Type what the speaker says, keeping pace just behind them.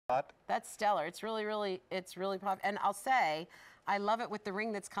That's stellar. It's really popular. And I'll say, I love it with the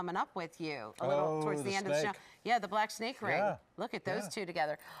ring that's coming up with you a little towards the end of the show. Yeah, the black snake ring. Yeah. Look at those two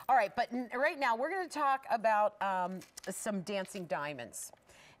together. All right, but right now we're going to talk about some dancing diamonds.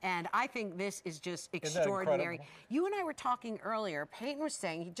 And I think this is just extraordinary. You and I were talking earlier. Peyton was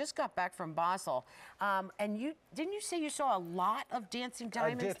saying he just got back from Basel. And didn't you say you saw a lot of dancing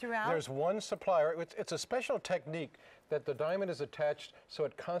diamonds throughout? There's one supplier. It's a special technique that the diamond is attached so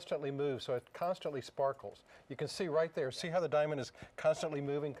it constantly moves, so it constantly sparkles. You can see right there. See how the diamond is constantly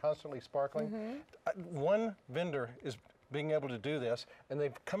moving, constantly sparkling? One vendor is being able to do this, and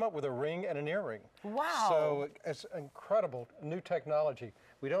they've come up with a ring and an earring. Wow. So it's incredible new technology.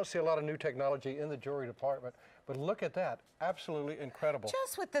 We don't see a lot of new technology in the jewelry department, but look at that, absolutely incredible.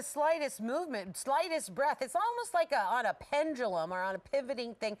 Just with the slightest movement, slightest breath, it's almost like on a pendulum or on a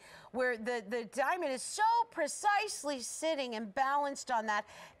pivoting thing where the diamond is so precisely sitting and balanced on that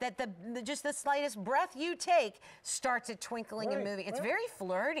just the slightest breath you take starts it twinkling and moving. It's very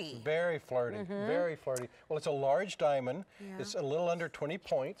flirty. Very flirty, very flirty. Well, it's a large diamond. It's a little under 20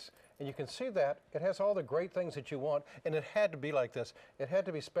 points. And you can see that it has all the great things that you want, and it had to be like this. It had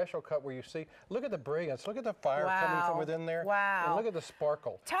to be special cut where you see, look at the brilliance, look at the fire coming from within there, and look at the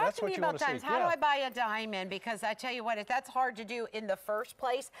sparkle. Talk to me about diamonds. How do I buy a diamond? Because I tell you what, that's hard to do in the first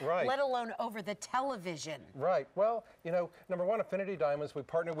place, let alone over the television. Right. Well, you know, number one, Affinity Diamonds, we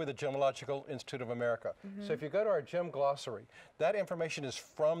partner with the Gemological Institute of America. So if you go to our gem glossary, that information is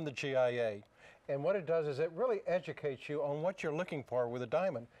from the GIA. And what it does is it really educates you on what you're looking for with a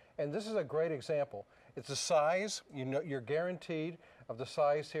diamond. And this is a great example. It's the size, you know, you're guaranteed of the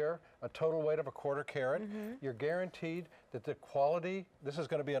size here, a total weight of a 1/4 carat. You're guaranteed that the quality, this is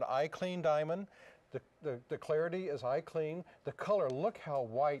going to be an eye clean diamond. The clarity is eye clean. The color, look how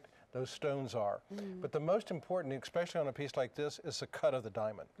white those stones are. But the most important, especially on a piece like this, is the cut of the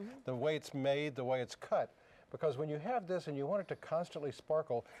diamond. The way it's made, the way it's cut. Because when you have this and you want it to constantly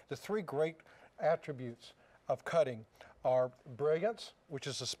sparkle, the three great attributes of cutting are brilliance, which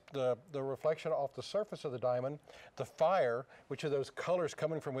is the reflection off the surface of the diamond, the fire, which are those colors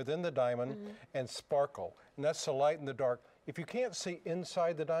coming from within the diamond, and sparkle, and that's the light and the dark. If you can't see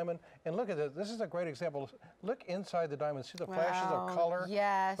inside the diamond, and look at this, this is a great example. Look inside the diamond, see the flashes of color,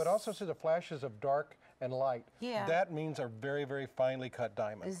 but also see the flashes of dark and light. That means a very, very finely cut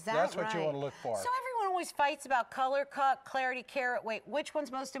diamond. Is that That's what you want to look for. So everyone always fights about color, cut, clarity, carat weight. Which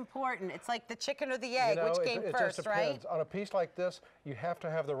one's most important? It's like the chicken or the egg. You know, which came it first, just depends. right? On a piece like this, you have to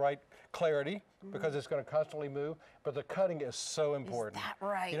have the right clarity because it's going to constantly move, but the cutting is so important. Is that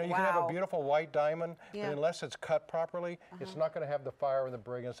right? You know, you can have a beautiful white diamond, but unless it's cut properly, it's not going to have the fire and the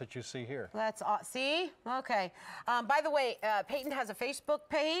brilliance that you see here. That's see? Okay. By the way, Peyton has a Facebook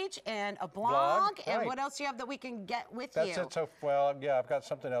page and a blog. And what else do you have that we can get with you? That's it. So, well, yeah, I've got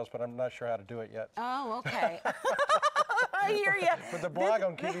something else, but I'm not sure how to do it yet. Oh, okay. I hear you. With the blog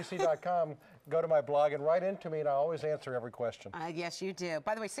on QVC.com, go to my blog and write into me, and I always answer every question. Yes, you do.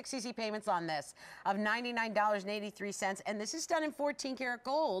 By the way, 6 easy payments on this of $99.83, and this is done in 14-karat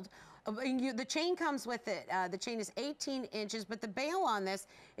gold. The chain comes with it. The chain is 18 inches, but the bail on this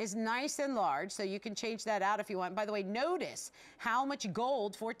is nice and large, so you can change that out if you want. By the way, notice how much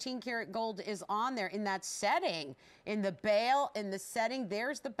gold, 14-karat gold, is on there in that setting. In the bail, in the setting,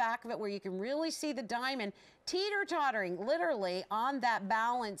 there's the back of it where you can really see the diamond teeter-tottering, literally, on that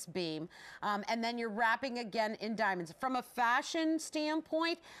balance beam. And then you're wrapping again in diamonds. From a fashion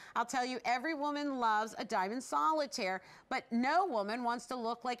standpoint, I'll tell you, every woman loves a diamond solitaire, but no woman wants to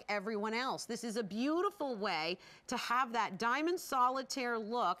look like everyone else. This is a beautiful way to have that diamond solitaire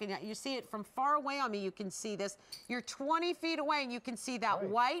look. And you see it from far away on me, you can see this. You're 20 feet away and you can see that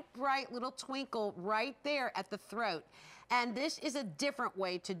white, bright little twinkle right there at the throat. And this is a different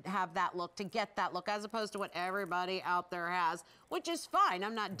way to have that look, to get that look, as opposed to what everybody out there has, which is fine.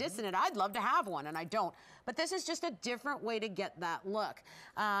 I'm not dissing it. I'd love to have one, and I don't. But this is just a different way to get that look.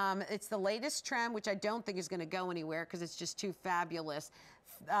 It's the latest trend, which I don't think is going to go anywhere because it's just too fabulous.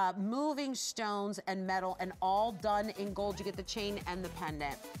 Moving stones and metal, and all done in gold. You get the chain and the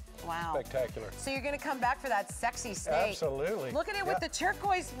pendant. Wow. Spectacular. So you're going to come back for that sexy snake. Absolutely. Look at it with the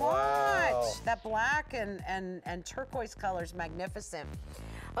turquoise. Watch. Wow. That black and turquoise color is magnificent.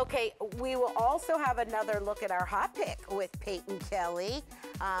 Okay, we will also have another look at our hot pick with Peyton Kelly.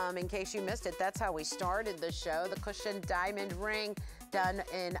 In case you missed it, that's how we started the show. The cushion diamond ring done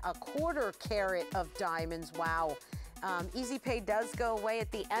in a 1/4 carat of diamonds. Wow. Easy Pay does go away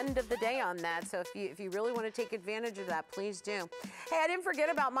at the end of the day on that, so if you really want to take advantage of that, please do. Hey, I didn't forget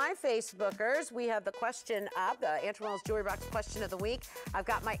about my Facebookers. We have the question up, the Antonella's Jewelry Box question of the week. I've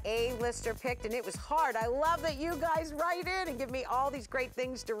got my A-lister picked, and it was hard. I love that you guys write in and give me all these great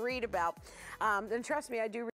things to read about. And trust me, I do